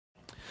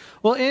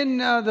Well, in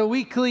the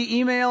weekly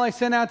email I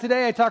sent out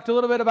today, I talked a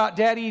little bit about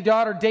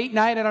daddy-daughter date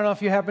night. I don't know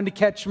if you happened to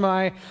catch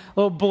my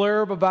little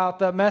blurb about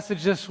the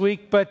message this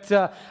week, but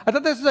I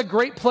thought this is a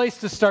great place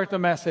to start the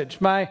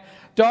message. My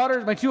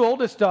daughters, my two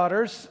oldest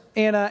daughters,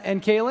 Anna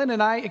and Kaylin,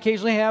 and I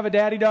occasionally have a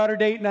daddy-daughter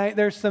date night.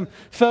 There's some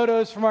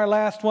photos from our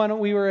last one.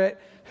 We were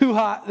at Hoo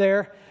Hot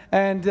there.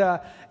 And,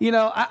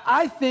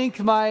 I think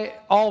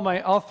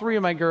all three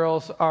of my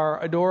girls are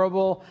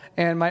adorable.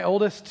 And my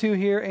oldest two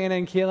here, Anna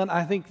and Kaylin,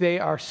 I think they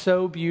are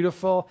so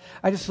beautiful.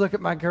 I just look at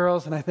my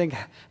girls and I think,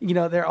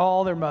 they're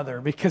all their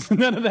mother because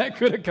none of that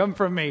could have come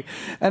from me.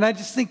 And I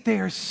just think they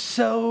are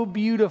so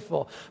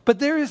beautiful. But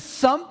there is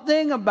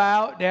something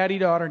about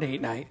daddy-daughter date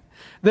night.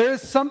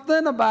 There's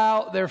something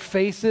about their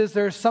faces,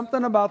 there's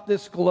something about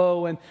this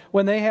glow and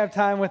when they have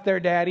time with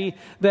their daddy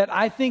that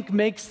I think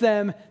makes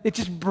them, it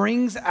just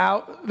brings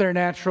out their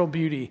natural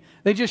beauty.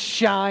 They just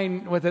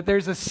shine with it.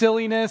 There's a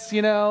silliness,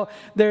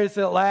 there's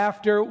a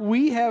laughter.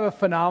 We have a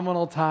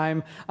phenomenal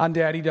time on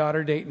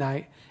daddy-daughter date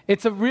night.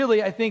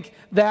 I think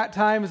that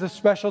time is a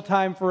special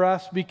time for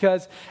us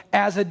because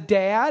as a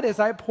dad,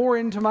 as I pour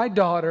into my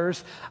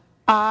daughters,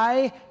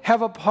 I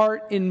have a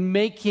part in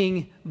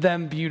making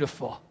them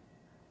beautiful.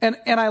 And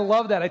I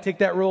love that. I take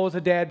that role as a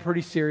dad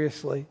pretty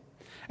seriously.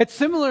 It's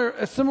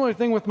a similar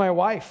thing with my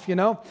wife,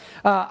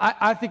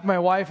 I think my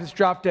wife is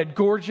drop dead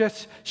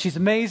gorgeous. She's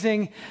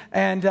amazing.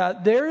 And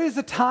there is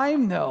a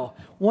time, though,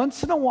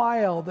 once in a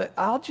while that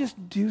I'll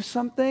just do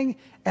something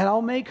and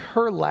I'll make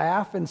her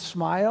laugh and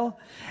smile.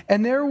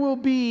 And there will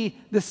be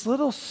this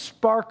little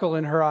sparkle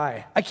in her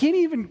eye. I can't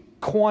even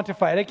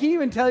quantify it. I can't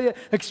even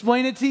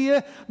explain it to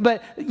you,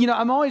 but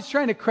I'm always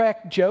trying to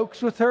crack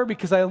jokes with her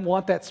because I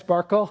want that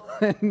sparkle,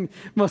 and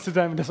most of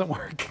the time it doesn't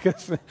work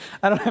because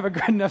I don't have a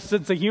good enough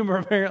sense of humor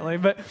apparently,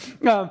 but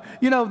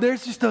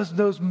there's just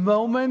those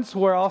moments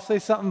where I'll say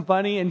something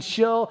funny and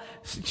she'll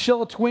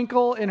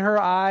twinkle in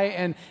her eye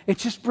and it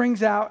just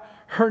brings out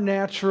her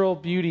natural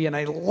beauty, and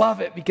I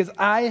love it because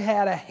I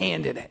had a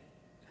hand in it.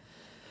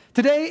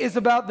 Today is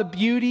about the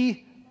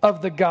beauty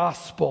of the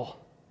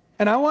gospel,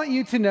 and I want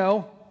you to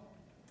know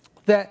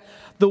that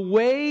the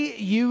way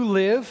you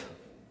live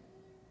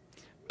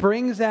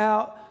brings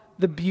out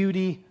the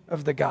beauty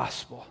of the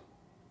gospel.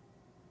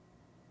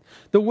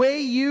 The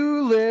way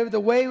you live, the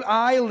way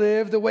I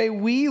live, the way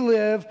we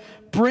live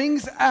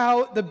brings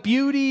out the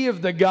beauty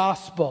of the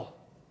gospel.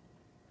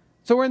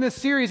 So we're in this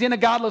series, In a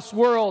Godless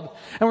World,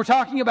 and we're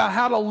talking about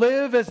how to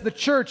live as the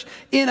church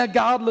in a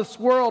godless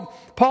world.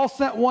 Paul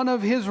sent one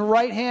of his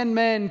right-hand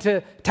men to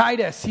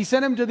Titus. He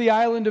sent him to the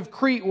island of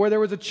Crete where there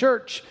was a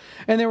church,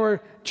 and there were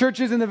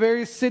churches in the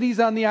various cities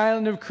on the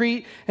island of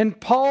Crete, and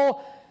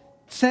Paul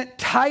sent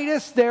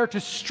Titus there to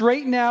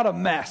straighten out a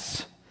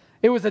mess.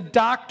 It was a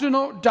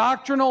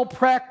doctrinal,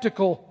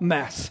 practical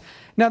mess.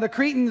 Now, the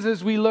Cretans,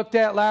 as we looked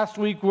at last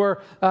week,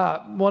 were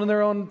one of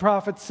their own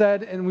prophets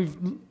said, and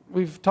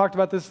we've talked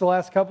about this the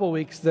last couple of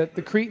weeks, that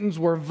the Cretans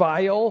were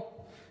vile,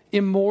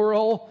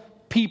 immoral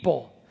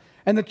people.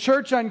 And the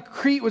church on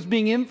Crete was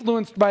being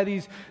influenced by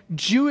these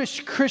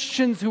Jewish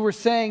Christians who were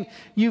saying,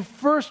 you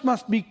first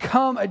must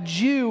become a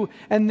Jew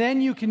and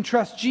then you can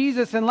trust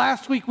Jesus. And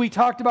last week we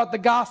talked about the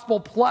gospel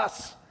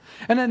plus,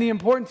 and then the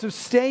importance of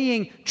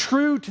staying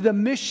true to the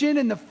mission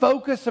and the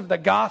focus of the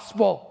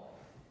gospel.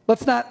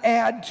 Let's not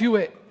add to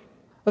it.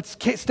 Let's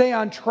stay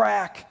on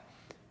track.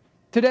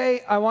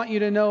 Today I want you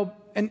to know,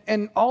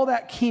 and all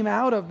that came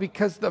out of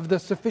because of the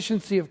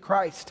sufficiency of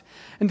Christ.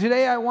 And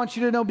today I want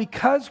you to know,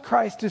 because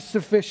Christ is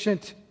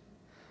sufficient,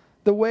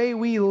 the way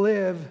we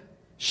live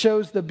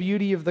shows the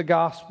beauty of the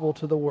gospel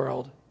to the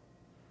world.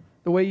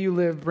 The way you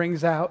live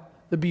brings out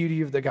the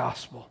beauty of the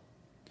gospel.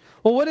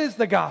 Well, what is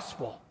the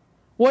gospel?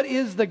 What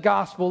is the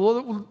gospel?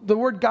 Well, the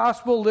word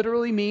gospel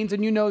literally means,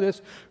 and you know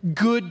this,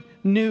 good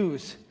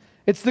news.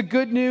 It's the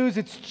good news.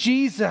 It's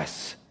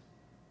Jesus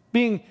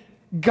being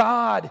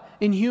God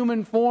in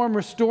human form,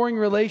 restoring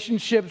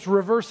relationships,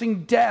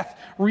 reversing death,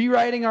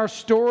 rewriting our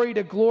story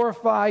to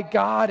glorify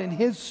God and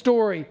His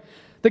story.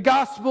 The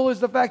gospel is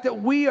the fact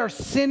that we are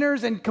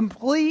sinners and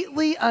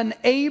completely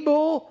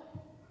unable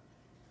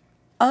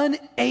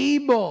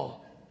to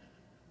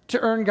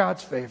earn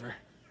God's favor.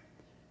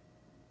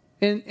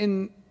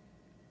 In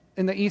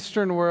the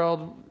Eastern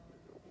world,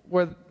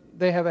 where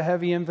they have a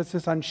heavy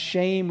emphasis on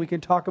shame. We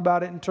can talk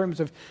about it in terms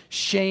of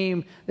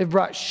shame. They've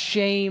brought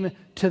shame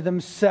to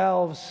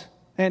themselves.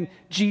 And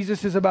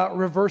Jesus is about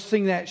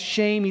reversing that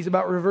shame. He's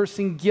about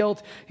reversing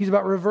guilt. He's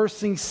about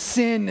reversing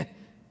sin.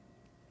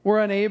 We're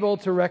unable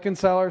to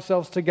reconcile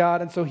ourselves to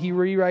God, and so He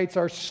rewrites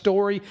our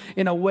story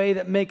in a way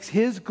that makes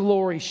His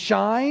glory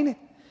shine.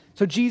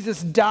 So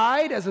Jesus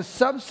died as a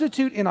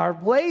substitute in our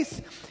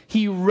place.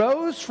 He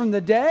rose from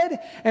the dead,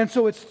 and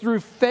so it's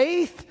through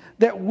faith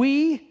that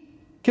we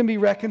can be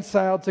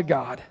reconciled to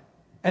God.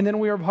 And then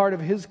we are part of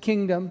His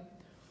kingdom,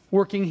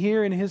 working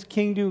here in His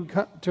kingdom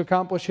to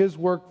accomplish His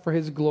work for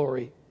His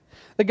glory.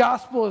 The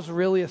gospel is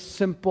really a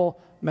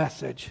simple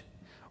message.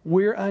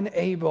 We're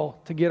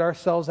unable to get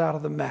ourselves out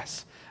of the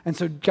mess. And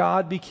so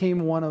God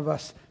became one of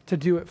us to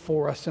do it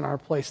for us in our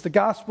place. The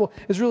gospel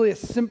is really a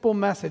simple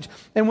message.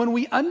 And when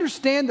we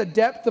understand the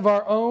depth of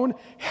our own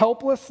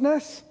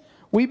helplessness,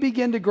 we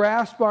begin to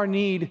grasp our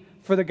need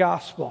for the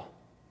gospel.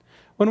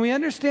 When we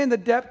understand the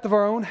depth of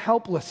our own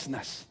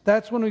helplessness,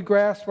 that's when we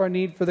grasp our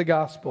need for the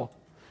gospel.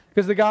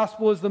 Because the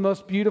gospel is the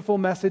most beautiful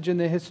message in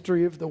the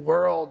history of the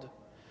world.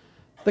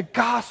 The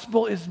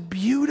gospel is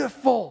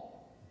beautiful.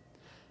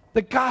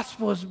 The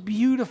gospel is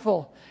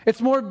beautiful.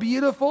 It's more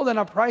beautiful than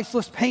a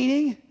priceless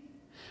painting.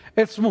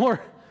 It's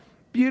more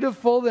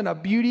beautiful than a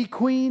beauty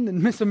queen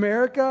than Miss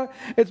America.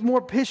 It's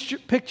more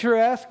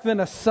picturesque than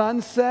a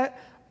sunset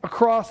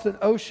across an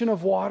ocean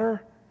of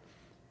water.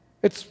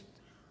 It's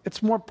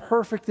more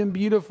perfect and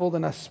beautiful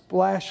than a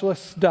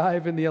splashless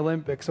dive in the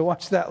Olympics. I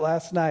watched that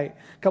last night.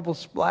 A couple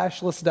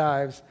splashless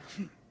dives.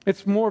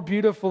 It's more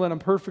beautiful than a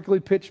perfectly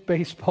pitched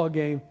baseball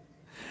game.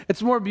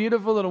 It's more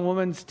beautiful than a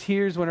woman's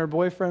tears when her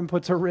boyfriend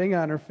puts a ring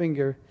on her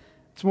finger.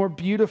 It's more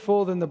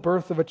beautiful than the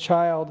birth of a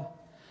child.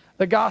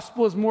 The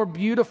gospel is more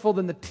beautiful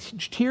than the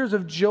tears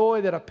of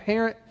joy that a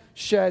parent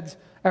sheds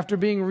after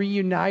being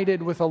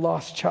reunited with a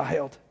lost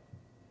child.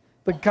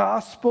 The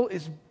gospel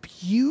is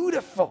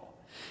beautiful.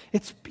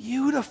 It's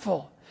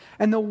beautiful.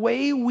 And the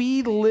way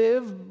we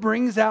live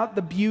brings out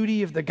the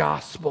beauty of the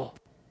gospel.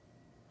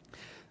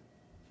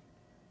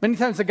 Many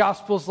times the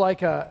gospel is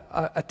like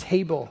a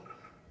table,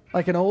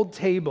 like an old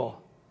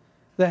table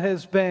that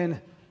has been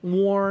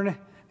worn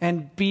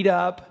and beat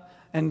up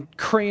and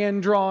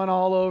crayon drawn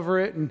all over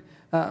it. And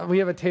we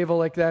have a table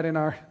like that in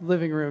our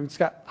living room. It's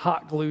got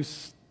hot glue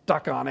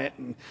stuck on it.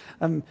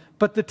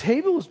 But the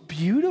table is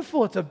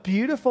beautiful. It's a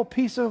beautiful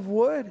piece of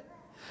wood.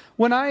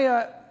 When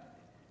I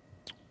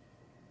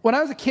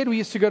was a kid, we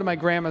used to go to my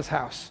grandma's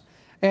house.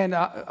 And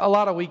a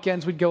lot of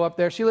weekends we'd go up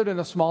there. She lived in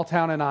a small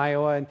town in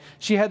Iowa, and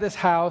she had this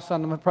house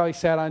probably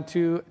sat on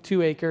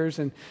two acres,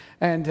 and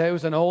it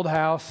was an old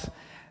house.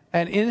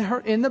 And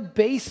in the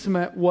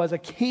basement was a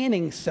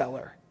canning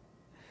cellar.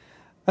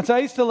 And so I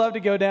used to love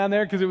to go down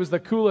there because it was the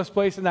coolest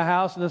place in the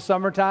house in the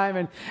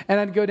summertime. And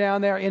I'd go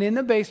down there, and in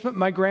the basement,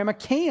 my grandma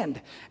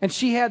canned. And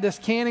she had this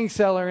canning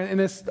cellar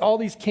and all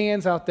these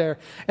cans out there.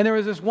 And there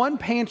was this one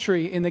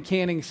pantry in the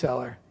canning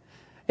cellar.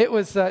 It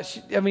was,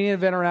 it had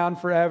been around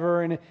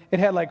forever, and it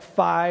had like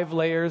 5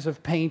 layers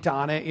of paint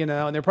on it,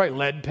 and they're probably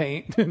lead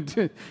paint.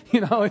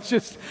 It's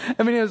just,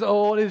 it was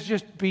old, it was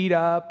just beat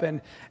up.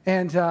 And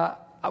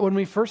when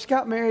we first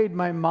got married,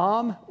 my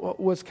mom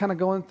was kind of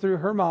going through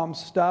her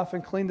mom's stuff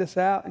and cleaned this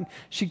out, and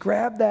she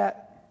grabbed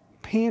that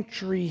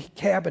pantry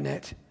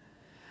cabinet,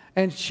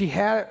 and she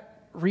had it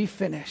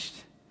refinished.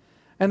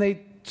 And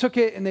they took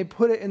it and they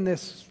put it in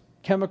this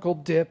chemical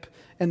dip,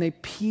 and they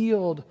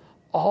peeled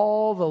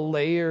all the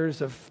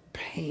layers of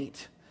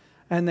paint,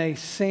 and they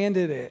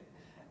sanded it,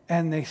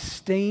 and they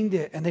stained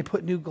it, and they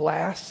put new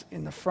glass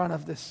in the front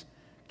of this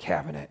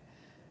cabinet,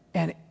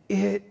 and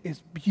it is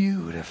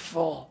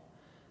beautiful.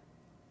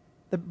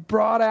 That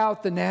brought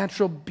out the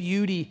natural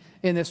beauty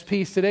in this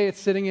piece. Today it's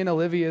sitting in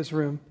Olivia's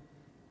room.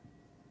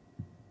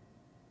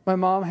 My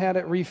mom had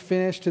it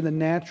refinished, and the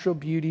natural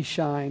beauty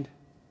shined.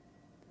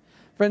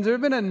 Friends, there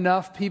have been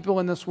enough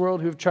people in this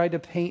world who have tried to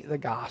paint the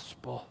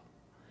gospel.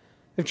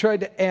 They've tried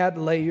to add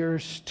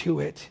layers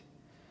to it.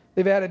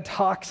 They've added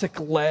toxic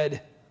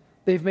lead.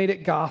 They've made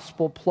it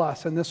gospel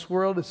plus. And this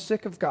world is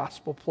sick of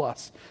gospel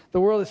plus. The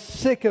world is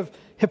sick of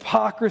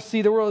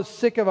hypocrisy. The world is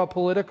sick of a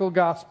political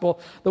gospel.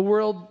 The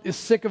world is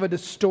sick of a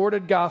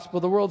distorted gospel.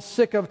 The world's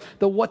sick of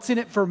the what's in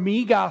it for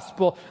me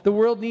gospel. The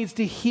world needs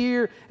to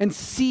hear and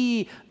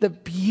see the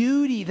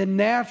beauty, the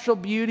natural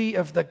beauty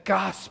of the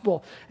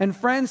gospel. And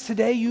friends,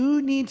 today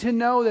you need to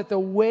know that the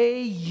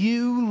way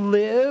you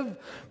live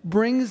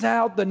brings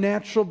out the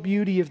natural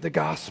beauty of the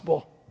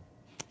gospel.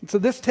 And so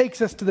this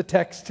takes us to the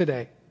text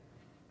today.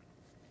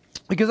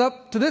 Because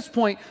up to this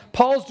point,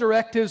 Paul's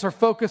directives are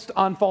focused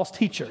on false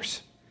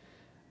teachers.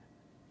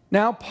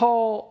 Now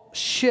Paul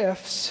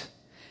shifts,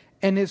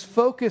 and his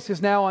focus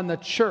is now on the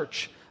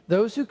church,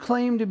 those who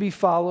claim to be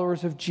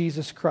followers of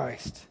Jesus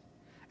Christ.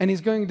 And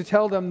he's going to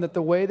tell them that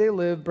the way they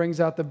live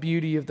brings out the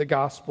beauty of the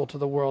gospel to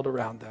the world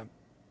around them.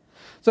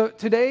 So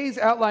today's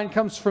outline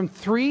comes from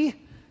three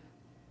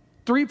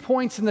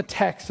points in the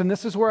text, and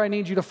this is where I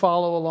need you to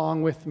follow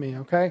along with me,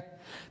 okay?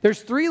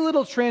 There's 3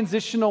 little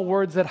transitional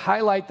words that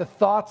highlight the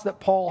thoughts that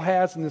Paul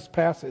has in this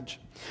passage.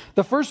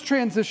 The first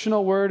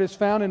transitional word is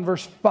found in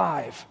verse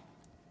 5.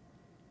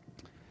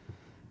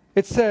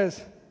 It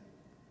says,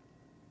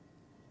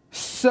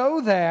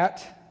 so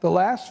that, the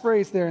last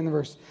phrase there in the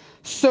verse,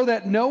 so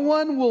that no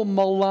one will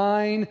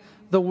malign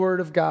the word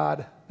of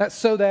God. That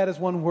so that is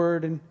one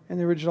word in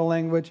the original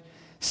language.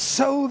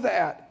 So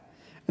that.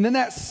 And then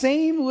that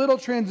same little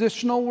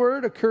transitional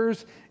word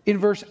occurs in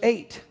verse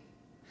 8.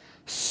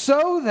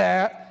 So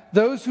that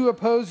those who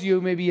oppose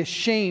you may be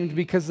ashamed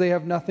because they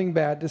have nothing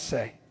bad to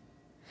say.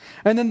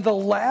 And then the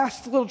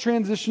last little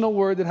transitional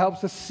word that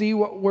helps us see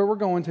where we're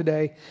going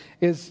today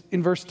is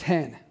in verse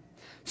 10.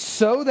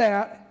 So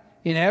that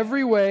in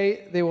every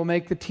way they will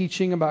make the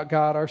teaching about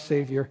God our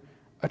Savior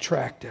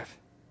attractive.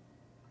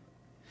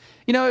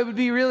 You know, it would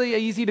be really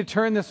easy to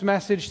turn this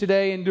message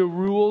today into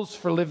rules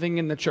for living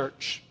in the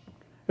church.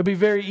 It'd be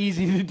very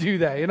easy to do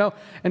that, you know?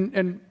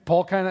 And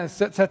Paul kind of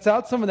sets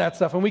out some of that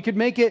stuff. And we could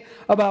make it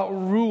about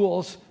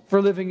rules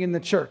for living in the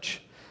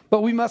church.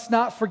 But we must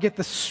not forget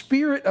the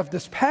spirit of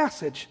this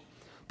passage.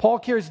 Paul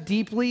cares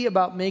deeply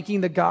about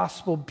making the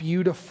gospel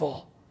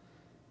beautiful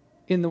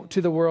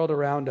to the world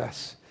around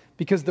us.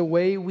 Because the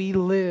way we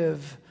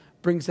live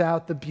brings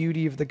out the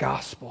beauty of the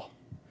gospel.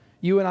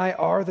 You and I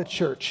are the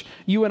church.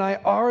 You and I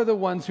are the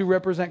ones who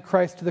represent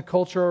Christ to the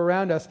culture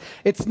around us.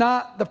 It's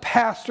not the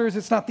pastors.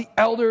 It's not the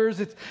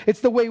elders. It's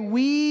the way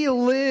we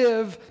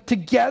live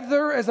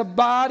together as a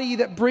body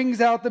that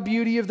brings out the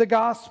beauty of the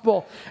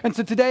gospel. And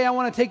so today I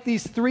want to take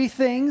these three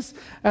things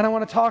and I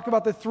want to talk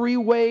about the three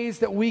ways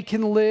that we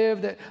can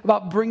live,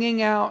 about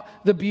bringing out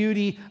the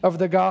beauty of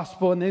the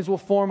gospel. And these will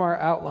form our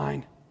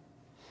outline.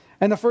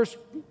 And the first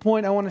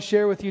point I want to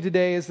share with you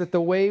today is that the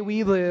way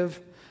we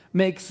live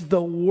makes the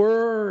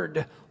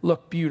word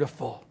look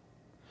beautiful.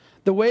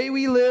 The way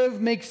we live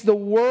makes the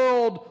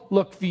world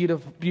look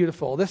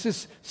beautiful. This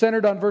is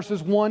centered on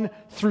verses 1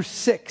 through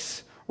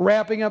 6,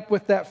 wrapping up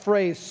with that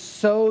phrase,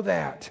 so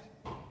that.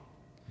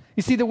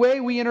 You see, the way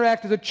we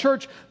interact as a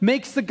church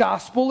makes the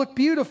gospel look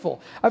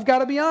beautiful. I've got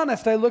to be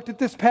honest, I looked at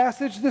this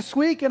passage this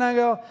week and I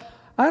go,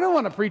 I don't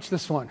want to preach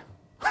this one.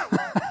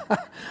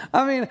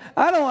 I mean,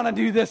 I don't want to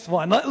do this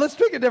one. Let's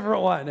pick a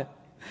different one.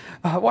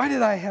 Why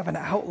did I have an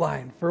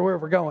outline for where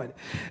we're going?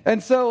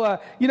 And so, I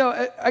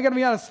got to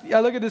be honest. I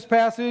look at this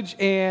passage,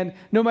 and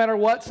no matter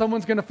what,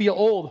 someone's going to feel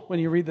old when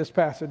you read this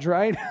passage,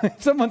 right?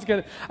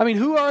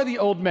 Who are the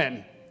old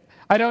men?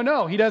 I don't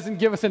know. He doesn't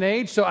give us an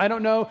age, so I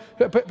don't know.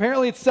 But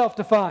apparently, it's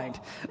self-defined.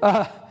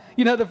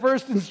 The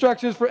first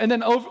instructions and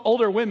then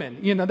older women,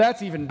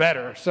 that's even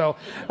better. So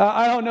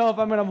I don't know if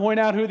I'm going to point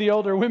out who the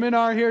older women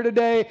are here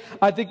today.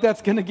 I think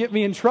that's going to get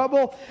me in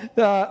trouble.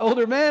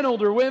 Older men,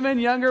 older women,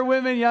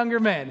 younger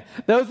men.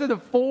 Those are the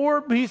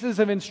four pieces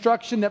of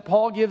instruction that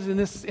Paul gives in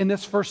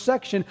this first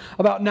section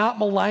about not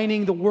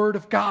maligning the word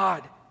of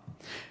God.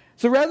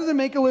 So rather than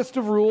make a list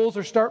of rules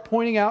or start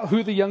pointing out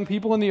who the young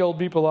people and the old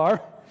people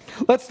are,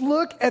 let's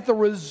look at the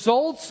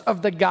results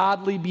of the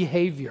godly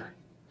behavior.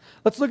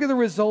 Let's look at the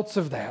results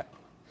of that.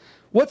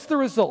 What's the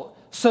result?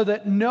 So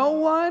that no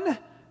one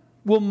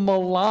will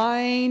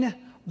malign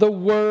the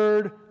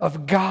word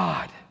of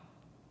God.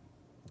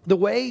 The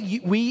way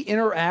we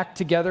interact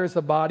together as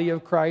the body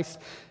of Christ,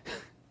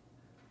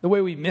 the way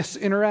we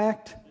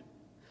misinteract,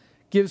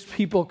 gives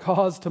people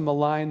cause to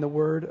malign the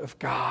word of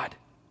God.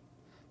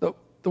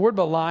 The word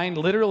malign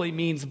literally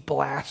means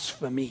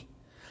blasphemy,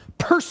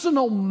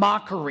 personal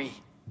mockery.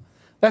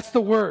 That's the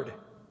word.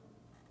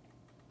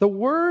 The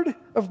word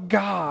of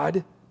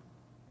God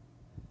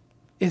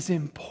is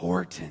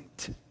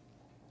important.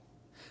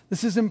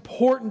 This is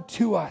important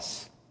to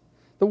us.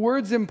 The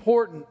word's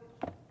important.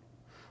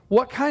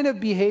 What kind of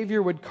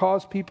behavior would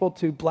cause people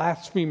to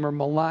blaspheme or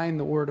malign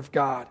the word of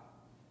God?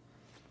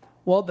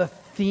 Well, the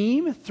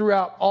theme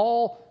throughout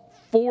all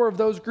four of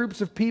those groups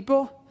of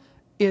people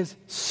is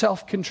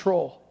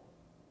self-control.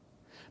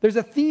 There's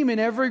a theme in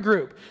every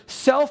group: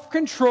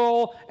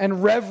 self-control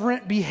and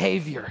reverent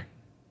behavior.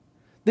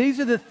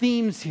 These are the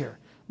themes here.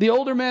 The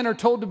older men are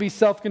told to be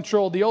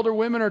self-controlled. The older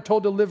women are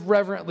told to live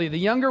reverently. The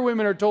younger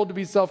women are told to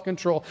be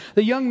self-controlled.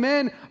 The young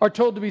men are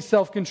told to be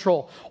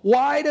self-controlled.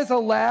 Why does a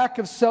lack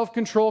of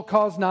self-control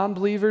cause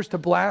non-believers to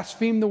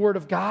blaspheme the word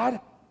of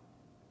God?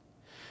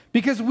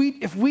 Because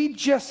if we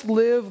just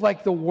live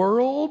like the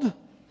world,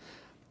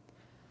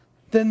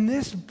 then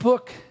this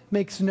book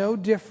makes no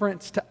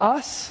difference to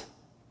us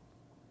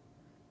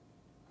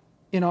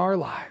in our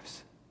lives.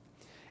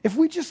 If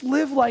we just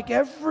live like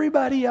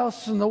everybody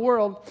else in the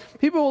world,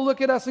 people will look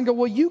at us and go,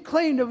 well, you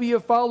claim to be a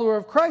follower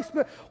of Christ,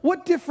 but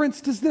what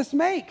difference does this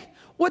make?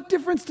 What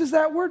difference does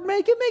that word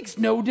make? It makes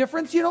no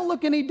difference. You don't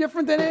look any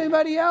different than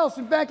anybody else.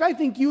 In fact, I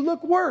think you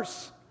look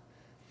worse.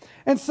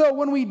 And so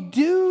when we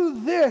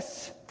do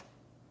this,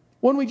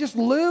 when we just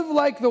live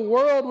like the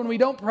world, when we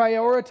don't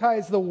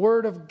prioritize the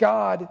word of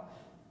God,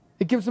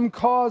 it gives them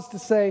cause to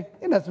say,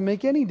 it doesn't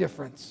make any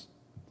difference.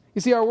 You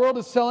see, our world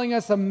is selling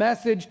us a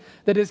message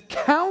that is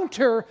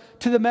counter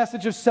to the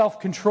message of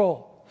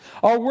self-control.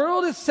 Our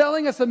world is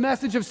selling us a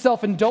message of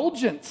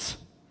self-indulgence.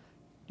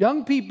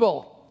 Young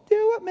people,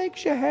 do what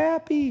makes you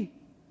happy.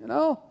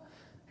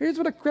 That's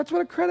what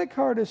a credit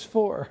card is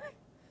for.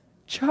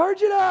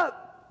 Charge it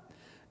up.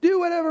 Do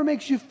whatever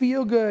makes you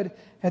feel good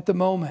at the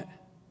moment.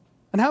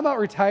 And how about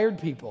retired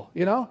people,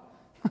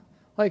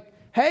 Like,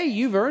 hey,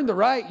 you've earned the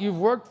right. You've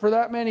worked for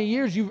that many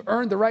years. You've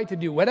earned the right to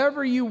do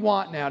whatever you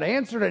want now, to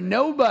answer to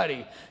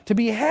nobody, to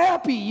be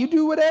happy. You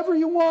do whatever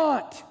you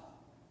want.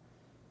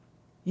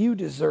 You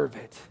deserve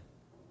it.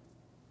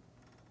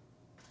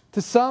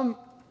 To some,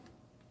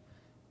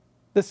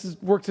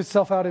 works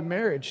itself out in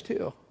marriage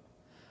too.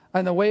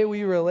 And the way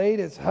we relate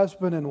as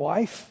husband and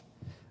wife,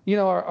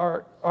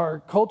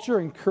 our culture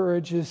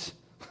encourages,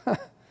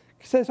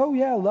 says, oh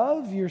yeah,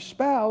 love your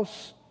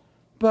spouse,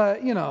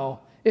 but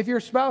if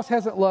your spouse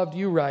hasn't loved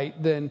you right,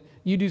 then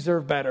you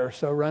deserve better,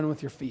 so run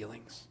with your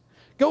feelings.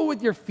 Go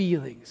with your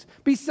feelings.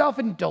 Be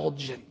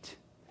self-indulgent.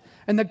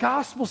 And the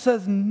gospel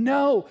says,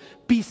 no,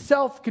 be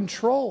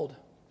self-controlled.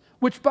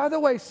 Which, by the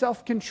way,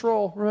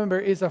 self-control, remember,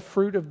 is a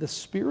fruit of the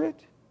Spirit.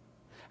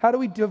 How do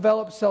we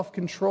develop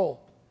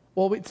self-control?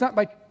 Well, it's not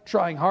by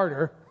trying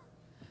harder.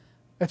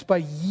 It's by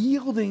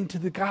yielding to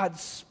the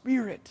God's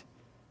Spirit.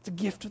 It's a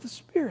gift of the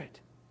Spirit.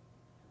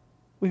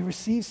 We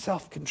receive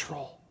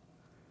self-control.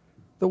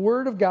 The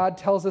Word of God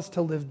tells us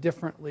to live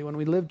differently. When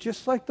we live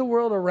just like the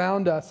world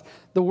around us,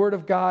 the Word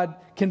of God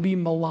can be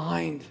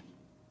maligned.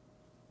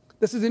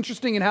 This is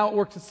interesting in how it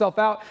works itself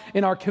out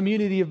in our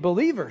community of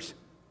believers.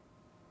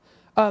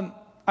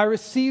 I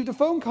received a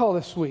phone call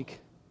this week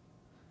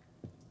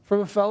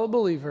from a fellow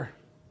believer,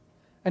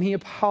 and he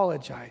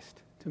apologized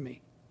to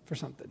me for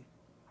something.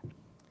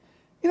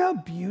 You know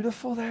how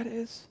beautiful that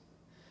is?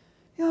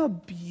 You know how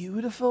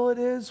beautiful it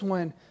is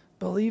when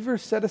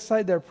believers set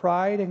aside their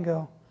pride and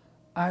go,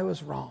 I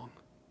was wrong.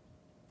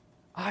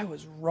 I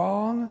was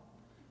wrong.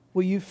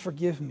 Will you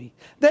forgive me?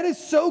 That is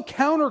so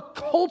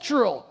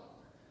countercultural.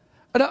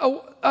 An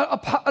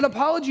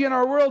apology in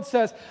our world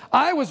says,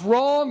 I was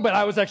wrong, but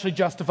I was actually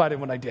justified in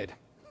what I did.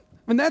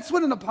 And that's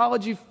what an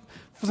apology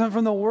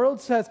from the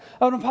world says.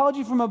 An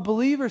apology from a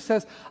believer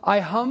says, I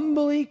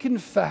humbly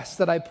confess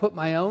that I put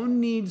my own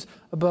needs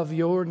above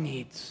your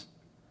needs.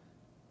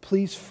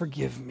 Please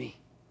forgive me.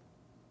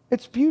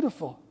 It's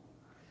beautiful.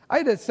 I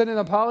had to send an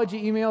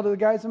apology email to the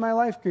guys in my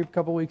life group a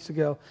couple weeks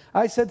ago.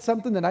 I said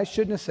something that I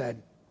shouldn't have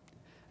said.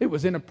 It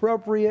was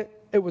inappropriate.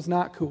 It was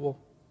not cool.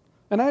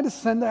 And I had to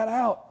send that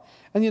out.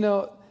 And,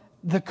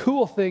 the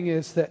cool thing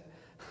is that,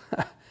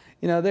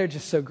 they're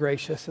just so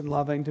gracious and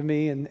loving to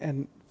me,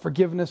 and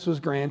forgiveness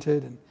was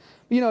granted.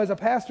 And, as a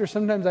pastor,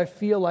 sometimes I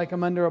feel like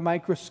I'm under a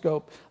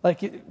microscope,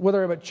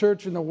 whether I'm at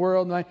church or in the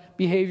world, my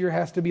behavior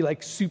has to be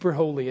like super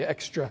holy,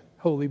 extra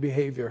holy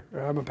behavior.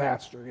 Or I'm a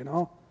pastor,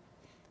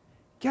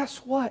 Guess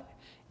what?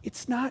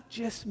 It's not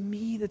just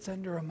me that's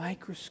under a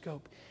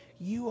microscope.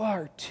 You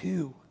are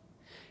too.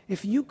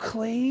 If you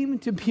claim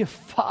to be a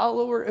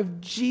follower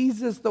of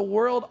Jesus, the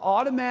world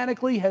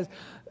automatically has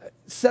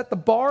set the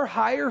bar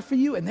higher for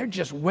you, and they're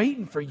just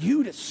waiting for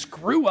you to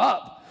screw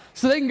up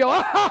so they can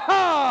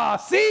go,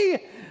 see?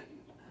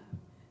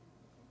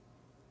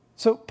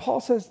 So Paul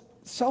says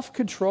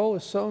self-control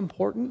is so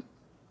important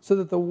so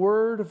that the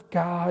Word of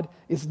God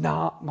is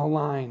not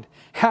maligned.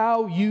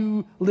 How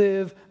you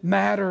live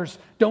matters.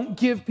 Don't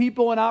give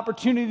people an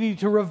opportunity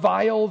to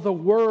revile the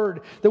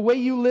Word. The way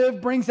you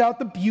live brings out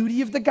the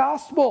beauty of the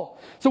gospel.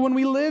 So when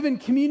we live in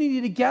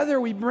community together,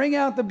 we bring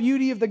out the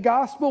beauty of the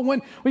gospel.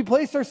 When we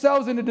place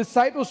ourselves in a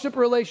discipleship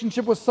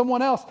relationship with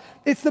someone else,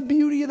 it's the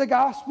beauty of the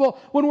gospel.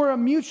 When we're a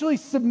mutually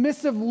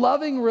submissive,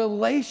 loving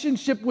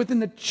relationship within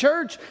the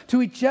church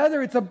to each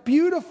other, it's a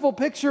beautiful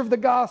picture of the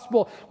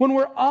gospel. When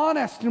we're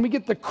honest and we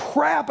get the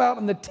crap out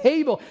on the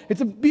table,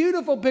 it's a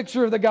beautiful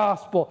picture of the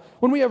gospel.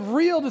 When we have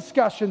real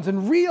discussions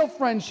and real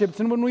friendships,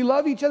 and when we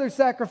love each other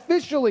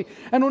sacrificially,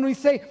 and when we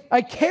say,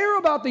 I care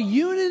about the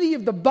unity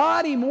of the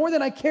body more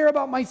than I care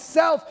about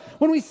myself,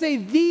 when we say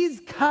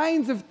these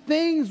kinds of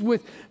things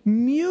with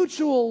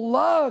mutual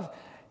love,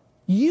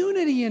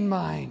 unity in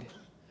mind,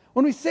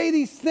 when we say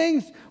these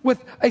things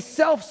with a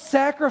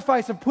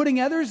self-sacrifice of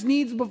putting others'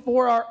 needs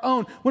before our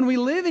own, when we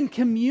live in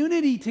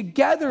community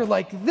together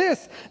like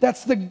this,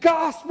 that's the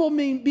gospel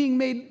being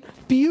made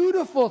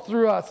beautiful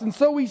through us. And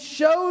so we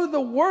show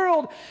the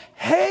world,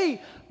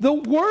 hey, the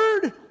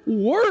Word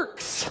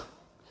works.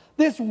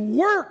 This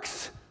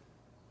works.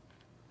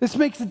 This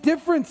makes a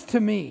difference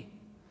to me.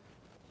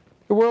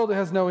 The world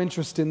has no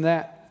interest in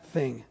that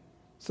thing.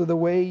 So the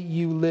way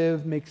you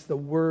live makes the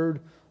Word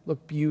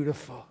look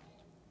beautiful.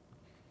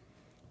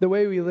 The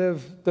way we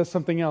live does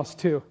something else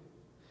too.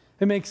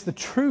 It makes the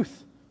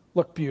truth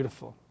look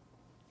beautiful.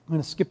 I'm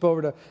going to skip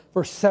over to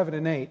verse 7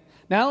 and 8.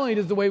 Not only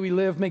does the way we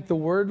live make the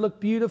Word look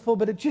beautiful,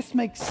 but it just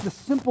makes the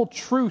simple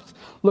truth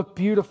look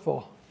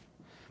beautiful.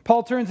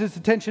 Paul turns his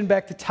attention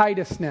back to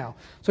Titus now.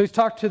 So he's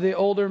talked to the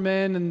older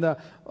men and the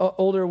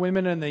older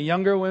women and the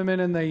younger women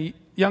and the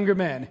younger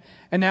men.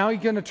 And now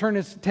he's going to turn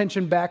his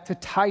attention back to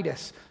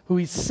Titus, who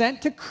he's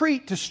sent to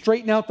Crete to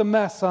straighten out the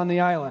mess on the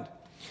island.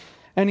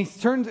 And he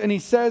turns and he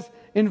says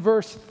in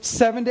verse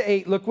 7 to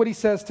 8, look what he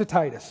says to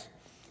Titus.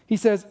 He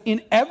says,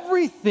 in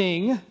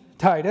everything,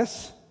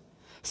 Titus,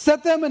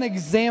 set them an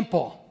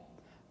example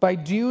by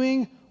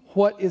doing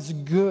what is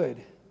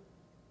good.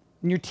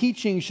 In your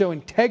teaching, show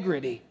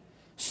integrity,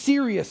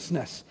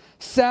 seriousness,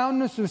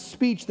 soundness of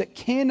speech that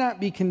cannot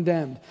be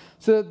condemned,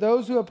 so that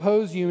those who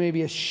oppose you may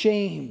be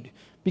ashamed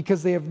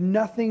because they have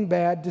nothing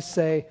bad to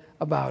say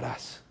about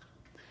us.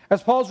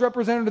 As Paul's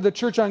representative of the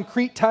church on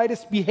Crete,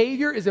 Titus'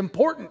 behavior is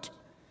important.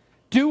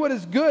 Do what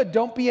is good.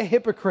 Don't be a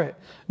hypocrite.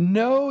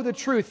 Know the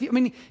truth.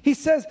 He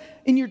says,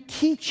 in your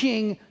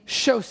teaching,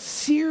 show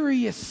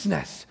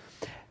seriousness.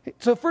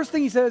 So first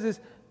thing he says is,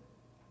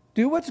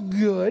 do what's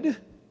good,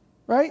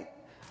 right?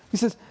 He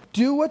says,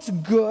 do what's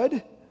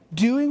good.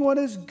 Doing what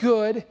is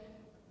good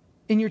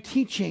in your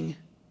teaching,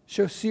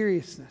 show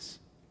seriousness.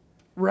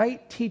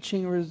 Right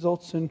teaching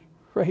results in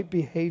right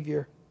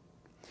behavior.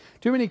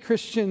 Too many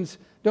Christians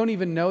don't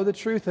even know the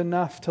truth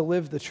enough to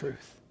live the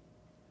truth.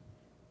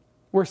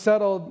 We're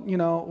settled,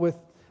 with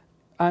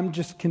I'm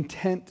just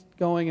content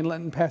going and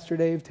letting Pastor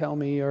Dave tell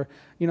me, or,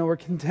 we're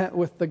content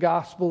with the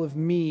gospel of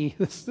me.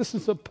 This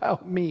is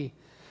about me.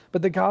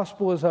 But the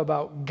gospel is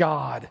about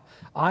God.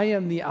 I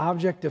am the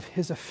object of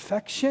his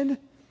affection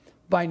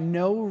by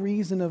no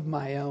reason of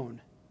my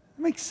own.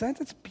 That makes sense?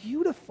 It's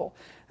beautiful.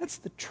 That's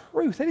the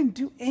truth. I didn't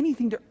do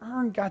anything to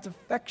earn God's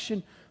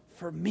affection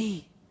for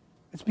me.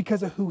 It's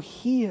because of who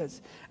he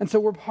is. And so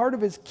we're part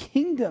of his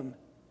kingdom.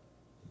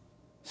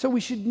 So we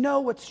should know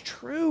what's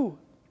true.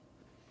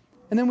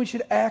 And then we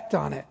should act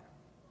on it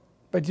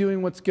by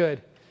doing what's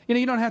good.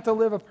 You don't have to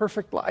live a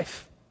perfect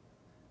life.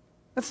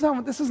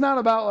 This is not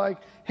about like,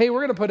 hey,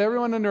 we're going to put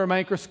everyone under a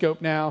microscope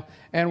now,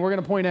 and we're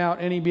going to point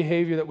out any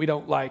behavior that we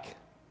don't like.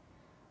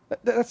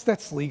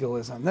 That's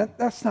legalism.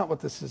 That's not what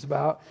this is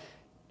about.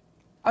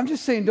 I'm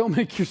just saying, don't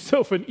make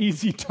yourself an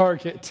easy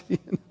target.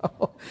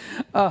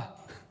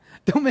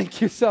 Don't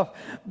make yourself,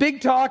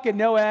 big talk and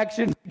no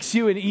action makes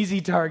you an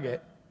easy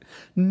target.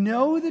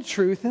 Know the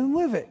truth and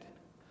live it.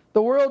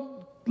 The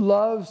world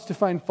loves to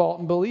find fault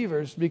in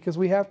believers because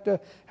we have to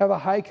have a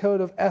high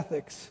code of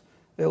ethics.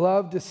 They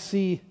love to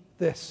see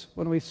this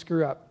when we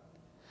screw up.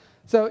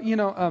 So,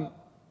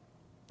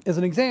 as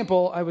an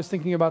example, I was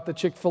thinking about the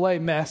Chick-fil-A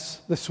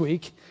mess this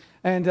week,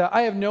 and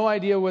I have no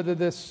idea whether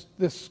this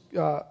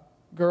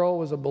girl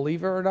was a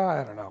believer or not.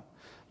 I don't know.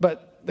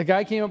 But the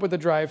guy came up with a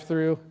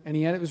drive-through, and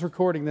he was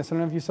recording this. I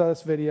don't know if you saw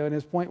this video, and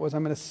his point was,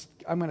 I'm going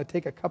to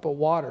take a cup of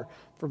water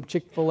from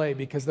Chick-fil-A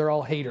because they're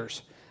all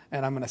haters,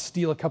 and I'm going to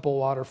steal a cup of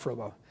water from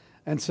them.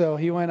 And so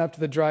he went up to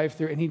the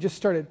drive-through, and he just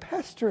started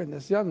pestering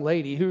this young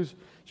lady she's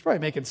probably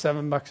making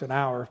 $7 an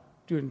hour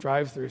doing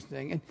drive-throughs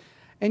thing.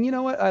 And you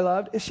know what I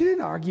loved? She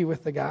didn't argue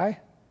with the guy.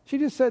 She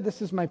just said, this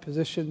is my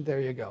position,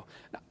 there you go.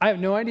 Now, I have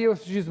no idea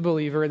if she's a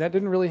believer, and that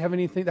didn't really have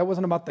anything, that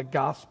wasn't about the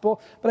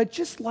gospel, but I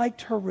just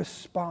liked her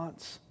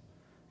response.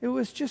 It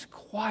was just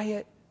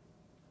quiet.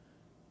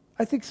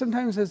 I think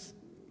sometimes as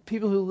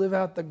people who live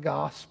out the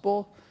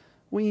gospel,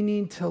 we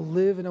need to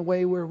live in a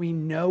way where we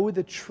know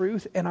the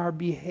truth and our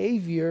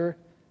behavior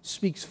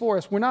speaks for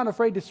us. We're not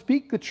afraid to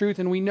speak the truth,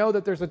 and we know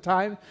that there's a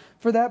time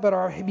for that, but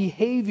our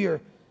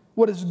behavior,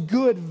 what is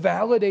good,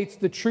 validates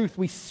the truth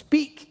we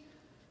speak.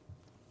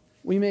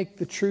 We make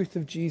the truth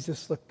of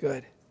Jesus look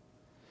good.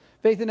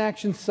 Faith in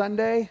Action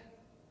Sunday,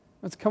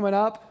 what's coming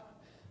up?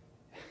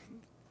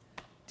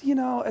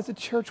 As a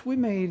church, we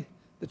made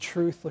the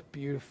truth look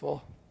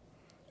beautiful.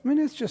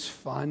 It's just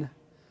fun.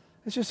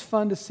 It's just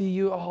fun to see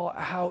you all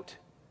out,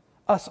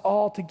 us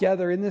all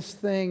together in this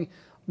thing,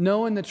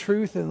 knowing the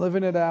truth and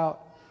living it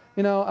out.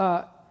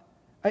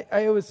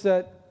 I was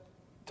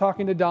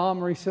talking to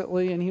Dom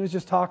recently, and he was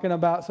just talking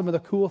about some of the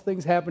cool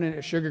things happening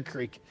at Sugar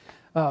Creek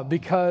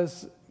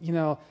because,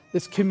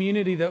 this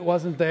community that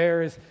wasn't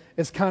there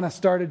is kind of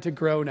started to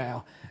grow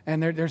now.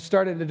 And they're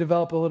starting to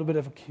develop a little bit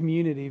of a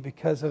community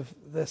because of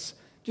this,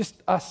 just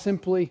us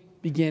simply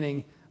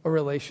beginning a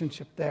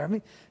relationship there.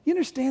 You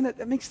understand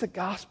that makes the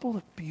gospel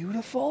look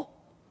beautiful?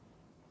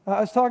 I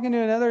was talking to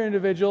another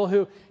individual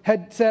who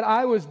had said,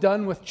 I was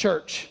done with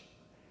church.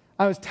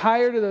 I was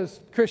tired of those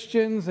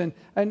Christians and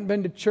I hadn't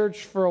been to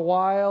church for a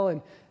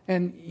while,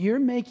 and you're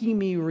making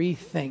me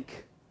rethink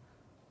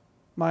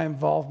my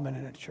involvement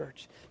in a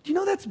church. Do you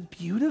know that's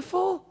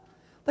beautiful?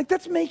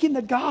 That's making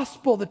the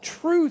gospel, the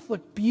truth,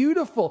 look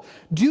beautiful.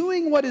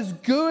 Doing what is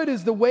good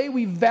is the way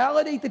we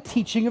validate the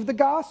teaching of the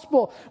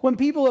gospel. When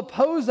people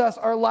oppose us,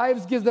 our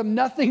lives give them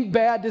nothing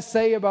bad to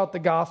say about the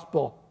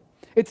gospel.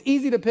 It's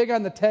easy to pick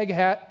on the Ted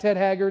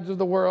Haggards of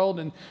the world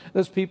and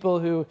those people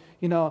who,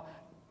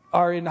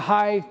 are in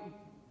high-profile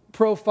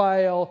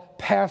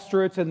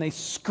pastorates and they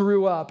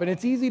screw up. And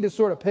it's easy to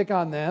sort of pick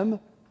on them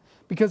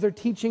because their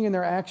teaching and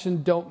their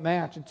action don't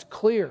match. It's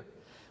clear.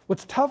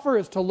 What's tougher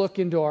is to look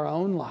into our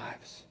own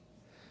lives.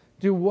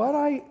 Do what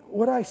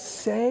I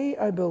say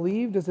I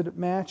believe, does it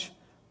match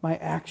my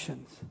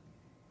actions?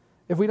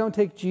 If we don't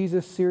take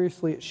Jesus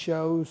seriously, it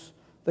shows.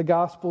 The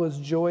gospel is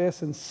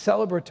joyous and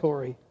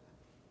celebratory.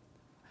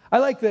 I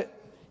like that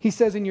he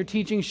says in your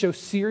teaching, show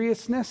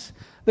seriousness.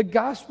 The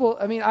gospel,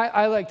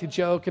 I like to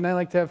joke and I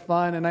like to have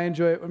fun and I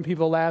enjoy it when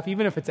people laugh,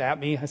 even if it's at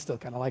me. I still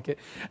kind of like it.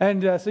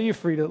 And so you're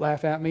free to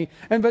laugh at me.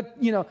 But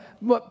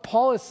what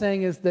Paul is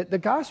saying is that the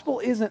gospel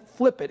isn't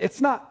flippant. It's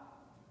not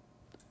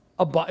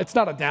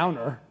a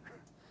downer,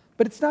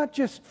 but it's not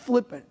just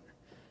flippant.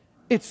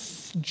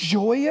 It's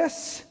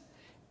joyous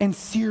and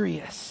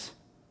serious.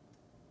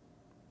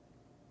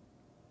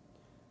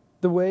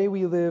 The way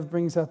we live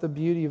brings out the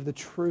beauty of the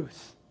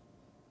truth.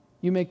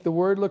 You make the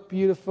word look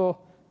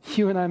beautiful.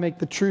 You and I make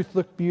the truth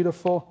look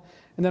beautiful.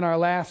 And then our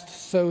last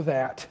so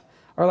that.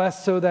 Our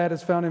last so that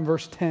is found in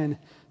verse 10.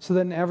 So that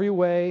in every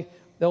way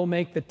they'll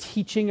make the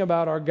teaching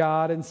about our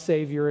God and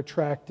Savior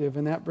attractive.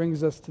 And that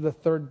brings us to the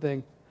third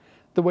thing.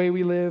 The way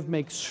we live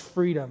makes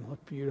freedom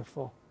look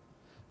beautiful.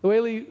 The way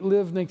we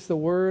live makes the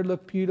word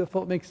look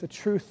beautiful. It makes the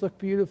truth look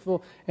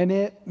beautiful. And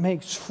it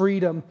makes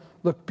freedom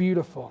look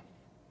beautiful.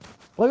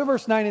 Look at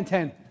verse 9 and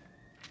 10.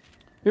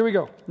 Here we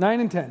go. 9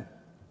 and 10.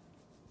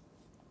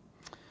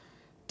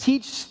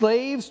 Teach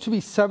slaves to be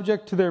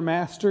subject to their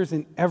masters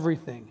in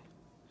everything,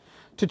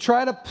 to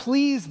try to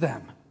please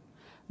them,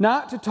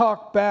 not to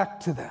talk back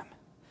to them,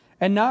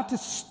 and not to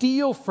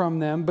steal from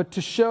them, but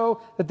to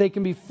show that they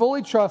can be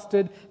fully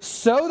trusted,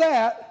 so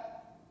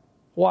that,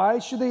 why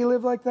should they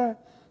live like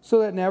that? So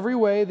that in every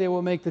way they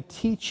will make the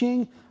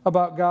teaching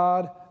about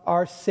God,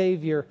 our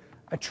Savior,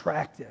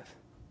 attractive.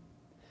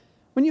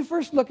 When you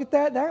first look at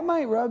that, that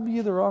might rub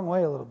you the wrong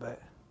way a little bit.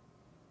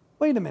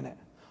 Wait a minute.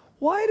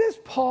 Why does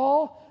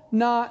Paul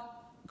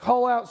not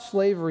call out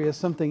slavery as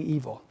something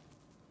evil?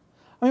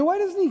 I mean, why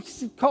doesn't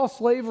he call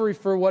slavery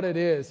for what it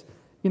is?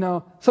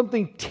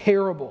 Something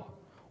terrible.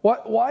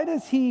 Why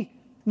does he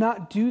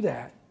not do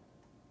that?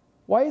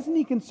 Why isn't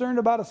he concerned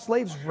about a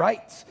slave's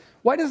rights?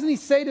 Why doesn't he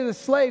say to the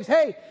slaves,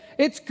 hey,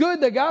 it's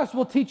good the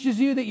gospel teaches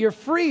you that you're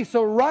free,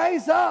 so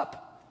rise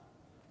up.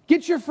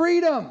 Get your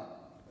freedom.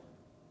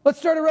 Let's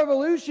start a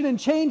revolution and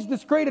change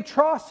this great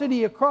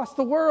atrocity across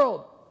the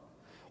world.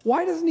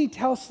 Why doesn't he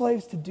tell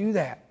slaves to do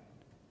that?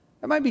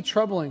 That might be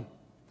troubling.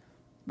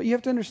 But you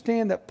have to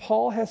understand that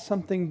Paul has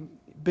something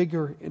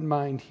bigger in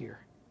mind here.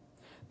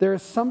 There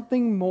is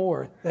something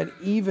more than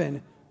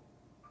even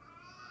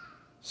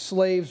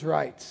slaves'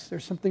 rights.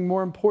 There's something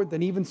more important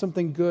than even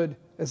something good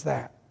as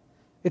that.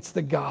 It's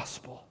the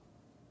gospel.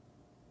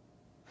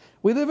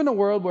 We live in a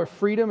world where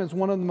freedom is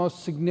one of the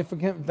most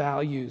significant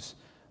values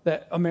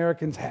that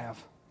Americans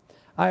have.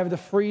 I have the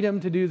freedom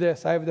to do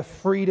this. I have the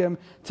freedom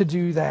to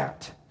do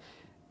that.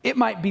 It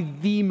might be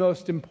the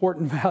most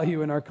important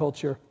value in our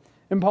culture.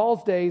 In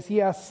Paul's days, he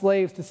asked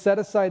slaves to set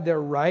aside their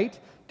right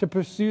to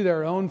pursue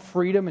their own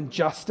freedom and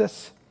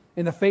justice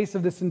in the face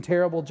of this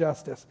terrible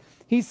justice.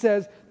 He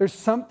says, there's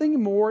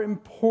something more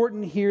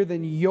important here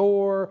than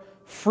your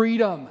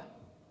freedom.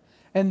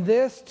 And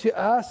this, to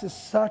us, is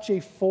such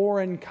a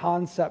foreign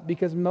concept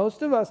because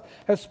most of us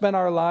have spent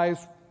our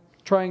lives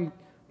trying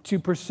to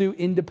pursue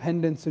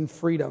independence and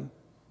freedom.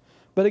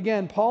 But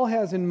again, Paul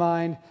has in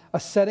mind a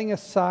setting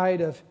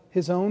aside of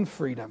his own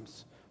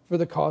freedoms for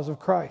the cause of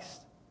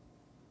Christ.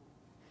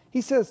 He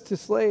says to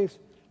slaves,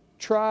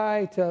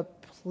 try to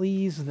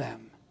please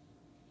them.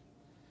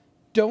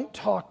 Don't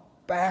talk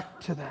back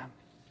to them.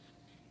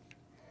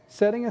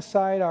 Setting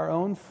aside our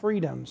own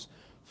freedoms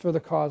for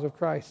the cause of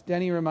Christ.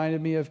 Denny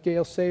reminded me of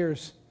Gale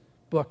Sayers'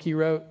 book he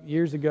wrote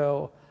years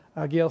ago.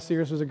 Gale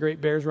Sayers was a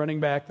great Bears running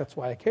back. That's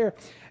why I care.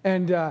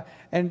 And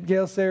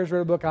Gale Sayers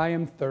wrote a book, I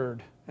Am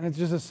Third. And it's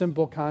just a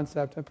simple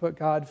concept. I put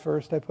God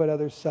first, I put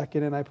others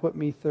second, and I put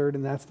me third,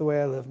 and that's the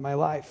way I live my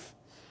life.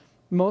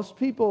 Most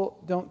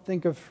people don't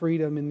think of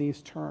freedom in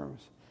these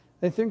terms.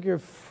 They think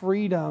of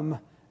freedom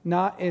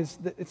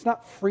it's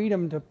not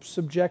freedom to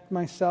subject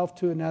myself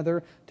to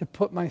another, to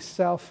put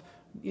myself,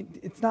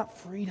 it's not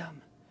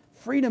freedom.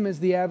 Freedom is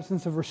the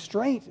absence of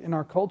restraint in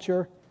our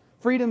culture.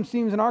 Freedom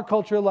seems in our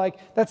culture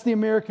like that's the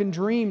American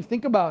dream.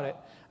 Think about it.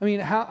 I mean,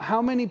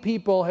 how many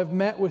people have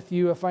met with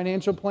you, a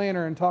financial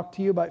planner, and talked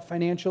to you about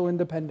financial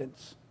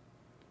independence?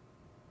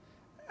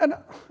 And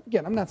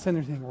again, I'm not saying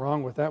there's anything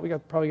wrong with that. We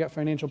probably got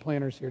financial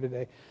planners here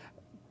today.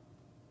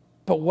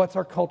 But what's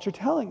our culture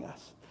telling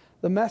us?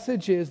 The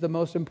message is the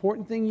most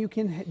important thing you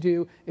can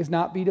do is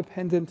not be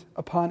dependent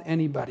upon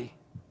anybody.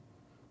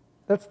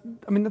 That's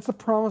the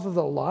promise of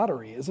the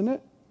lottery, isn't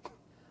it?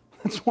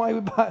 That's why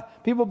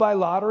people buy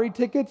lottery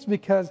tickets,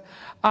 because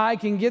I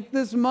can get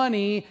this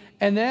money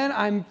and then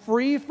I'm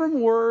free from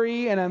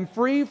worry and I'm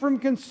free from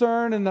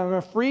concern and I'm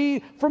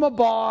free from a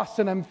boss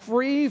and I'm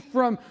free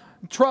from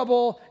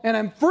trouble and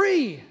I'm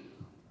free.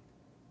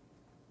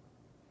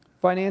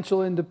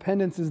 Financial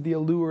independence is the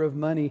allure of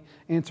money.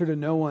 Answer to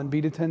no one.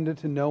 Be dependent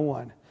to no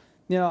one.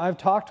 I've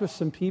talked with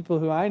some people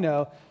who I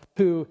know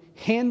who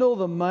handle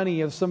the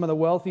money of some of the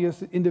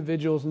wealthiest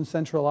individuals in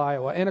central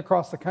Iowa and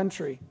across the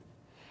country.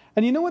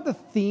 And you know what the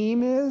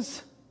theme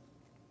is?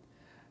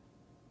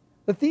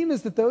 The theme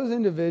is that those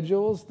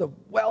individuals, the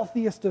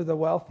wealthiest of the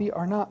wealthy,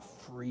 are not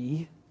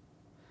free.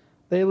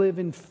 They live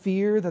in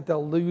fear that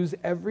they'll lose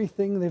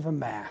everything they've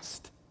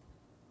amassed.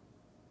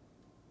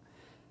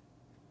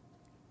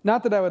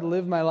 Not that I would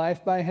live my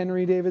life by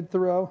Henry David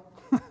Thoreau,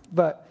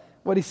 but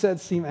what he said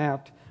seemed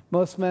apt.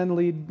 Most men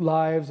lead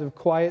lives of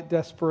quiet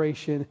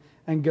desperation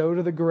and go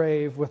to the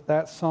grave with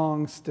that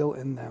song still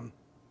in them.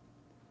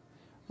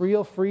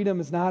 Real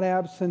freedom is not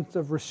absence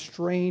of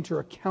restraint or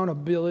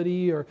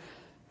accountability.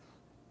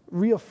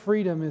 Real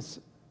freedom is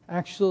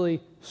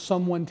actually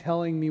someone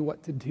telling me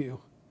what to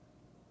do.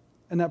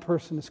 And that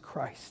person is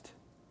Christ.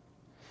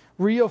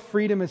 Real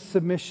freedom is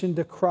submission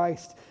to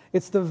Christ.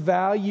 It's the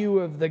value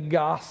of the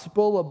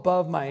gospel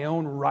above my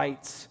own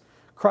rights.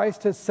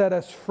 Christ has set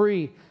us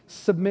free.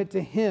 Submit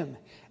to Him.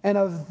 And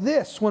of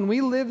this, when we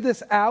live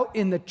this out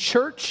in the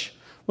church,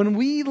 we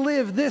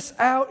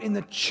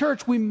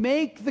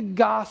make the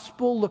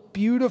gospel look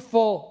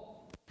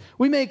beautiful.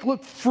 We make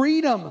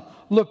freedom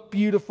look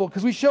beautiful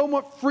because we show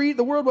them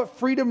the world what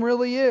freedom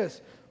really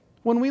is.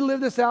 When we live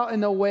this out in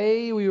the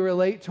way we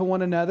relate to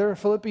one another,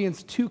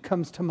 Philippians 2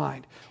 comes to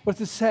mind. What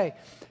does it say?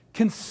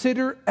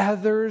 Consider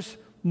others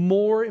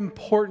more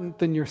important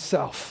than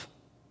yourself.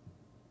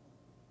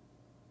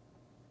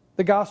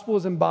 The gospel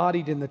is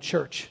embodied in the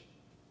church.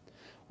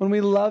 When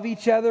we love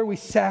each other, we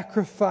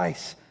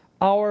sacrifice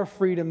our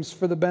freedoms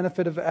for the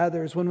benefit of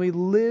others. When we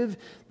live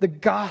the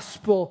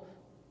gospel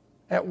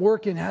at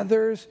work in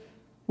others,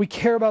 we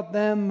care about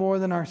them more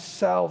than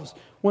ourselves.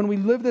 When we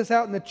live this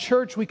out in the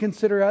church, we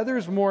consider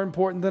others more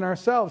important than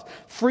ourselves.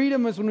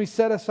 Freedom is when we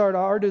set aside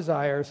our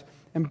desires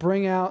and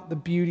bring out the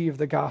beauty of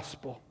the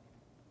gospel.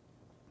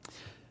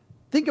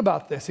 Think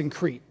about this in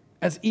Crete.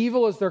 As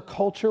evil as their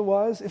culture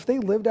was, if they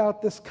lived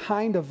out this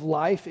kind of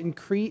life in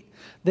Crete,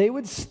 they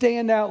would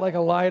stand out like a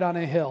light on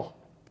a hill.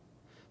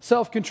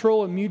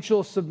 Self-control and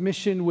mutual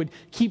submission would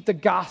keep the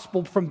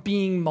gospel from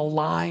being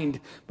maligned,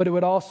 but it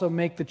would also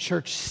make the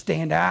church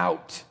stand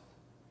out.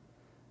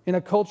 In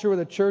a culture where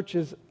the church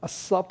is a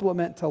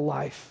supplement to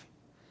life,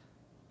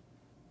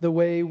 the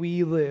way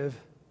we live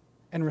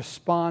and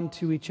respond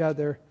to each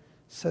other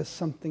says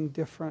something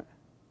different.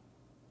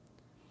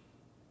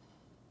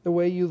 The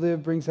way you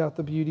live brings out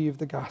the beauty of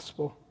the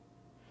gospel.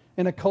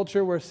 In a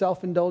culture where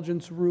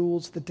self-indulgence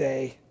rules the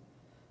day,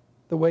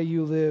 the way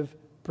you live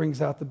brings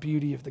out the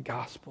beauty of the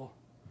gospel.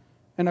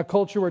 In a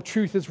culture where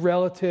truth is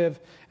relative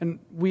and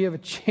we have a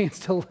chance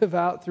to live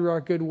out through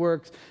our good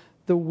works,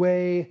 the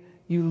way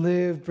you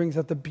live brings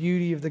out the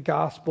beauty of the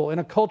gospel. In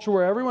a culture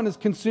where everyone is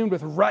consumed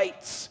with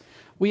rights,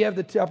 we have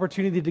the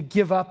opportunity to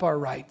give up our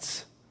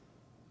rights.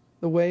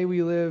 The way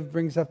we live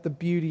brings out the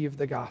beauty of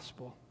the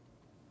gospel.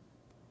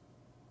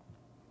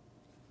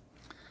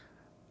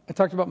 I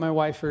talked about my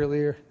wife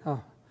earlier. I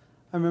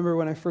remember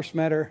when I first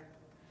met her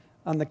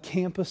on the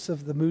campus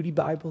of the Moody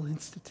Bible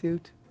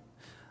Institute.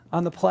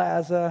 On the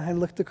plaza, I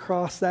looked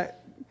across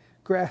that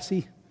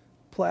grassy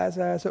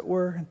plaza, as it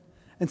were,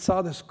 and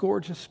saw this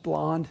gorgeous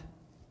blonde.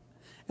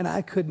 And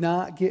I could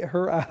not get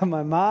her out of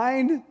my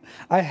mind.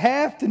 I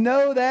have to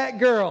know that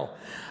girl.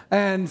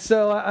 And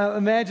so I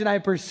imagine I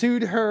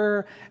pursued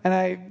her, and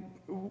I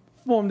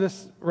formed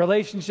this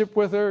relationship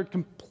with her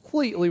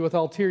completely with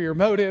ulterior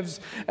motives,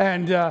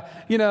 and I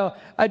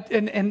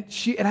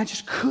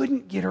just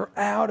couldn't get her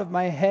out of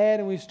my head,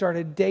 and we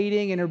started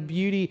dating, and her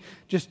beauty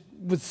just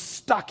was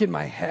stuck in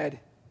my head.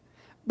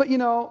 But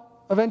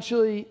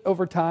eventually,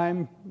 over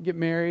time, you get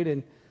married,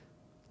 and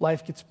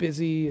life gets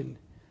busy, and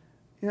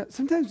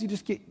sometimes you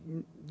just get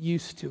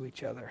used to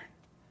each other.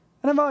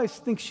 And I've always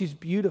think she's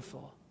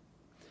beautiful,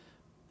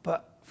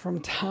 but from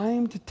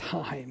time to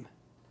time,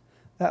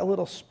 that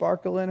little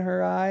sparkle in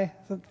her eye,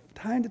 from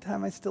time to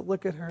time I still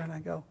look at her and I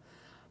go,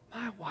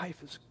 my wife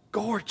is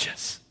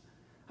gorgeous.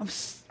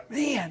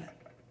 Man,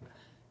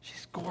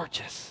 she's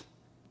gorgeous.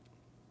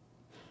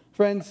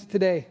 Friends,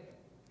 today,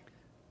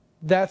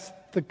 that's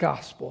the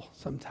gospel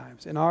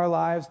sometimes. In our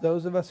lives,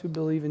 those of us who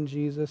believe in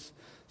Jesus,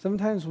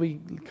 sometimes we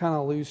kind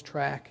of lose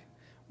track.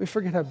 We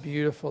forget how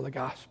beautiful the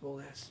gospel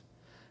is.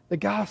 The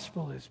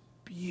gospel is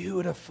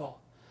beautiful.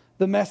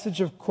 The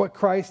message of what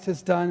Christ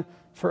has done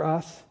for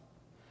us.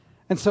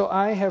 And so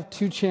I have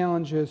two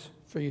challenges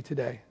for you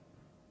today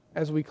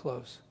as we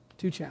close.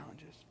 Two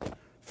challenges.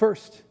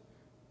 First,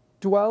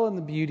 dwell on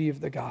the beauty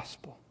of the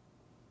gospel.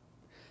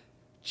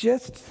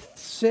 Just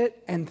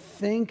sit and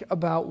think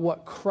about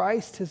what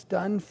Christ has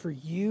done for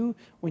you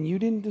when you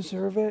didn't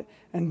deserve it,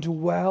 and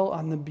dwell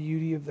on the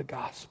beauty of the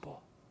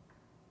gospel.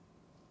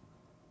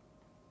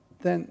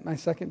 Then my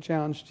second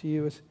challenge to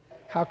you is,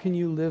 how can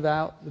you live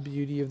out the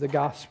beauty of the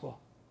gospel?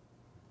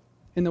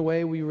 In the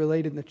way we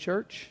relate in the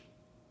church,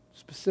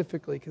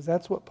 specifically, because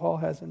that's what Paul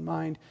has in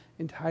mind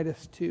in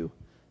Titus 2.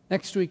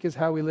 Next week is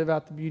how we live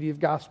out the beauty of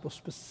gospel,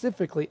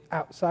 specifically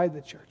outside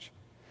the church.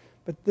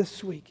 But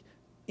this week,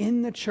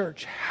 in the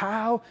church,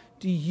 how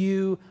do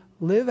you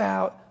live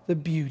out the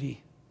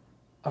beauty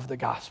of the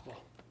gospel?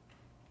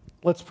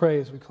 Let's pray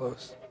as we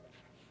close.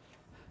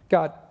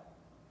 God,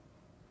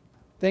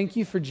 thank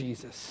you for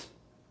Jesus.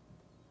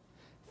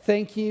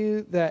 Thank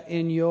you that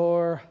in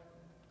your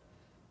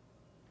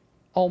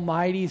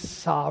almighty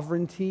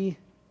sovereignty,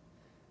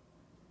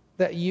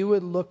 that you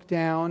would look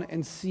down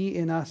and see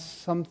in us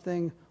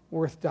something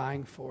worth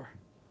dying for.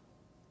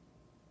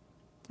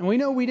 And we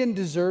know we didn't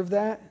deserve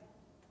that,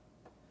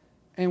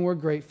 and we're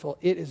grateful.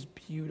 It is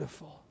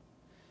beautiful.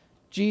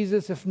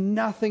 Jesus, if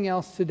nothing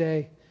else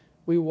today,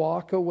 we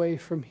walk away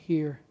from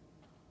here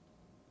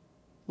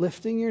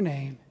lifting your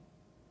name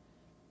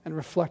and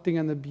reflecting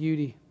on the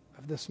beauty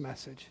of this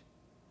message.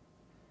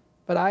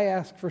 But I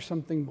ask for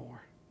something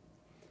more.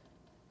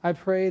 I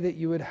pray that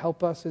you would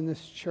help us in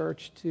this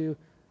church to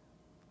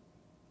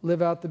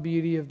live out the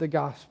beauty of the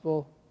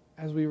gospel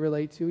as we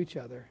relate to each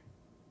other.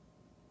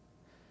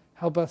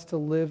 Help us to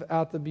live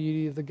out the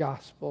beauty of the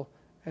gospel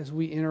as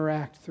we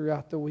interact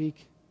throughout the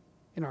week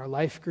in our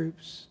life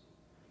groups.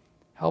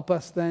 Help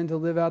us then to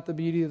live out the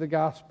beauty of the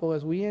gospel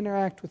as we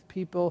interact with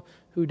people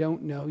who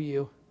don't know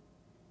you.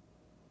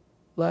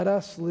 Let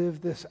us live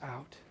this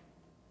out.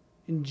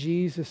 In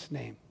Jesus'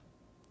 name,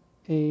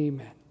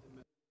 amen.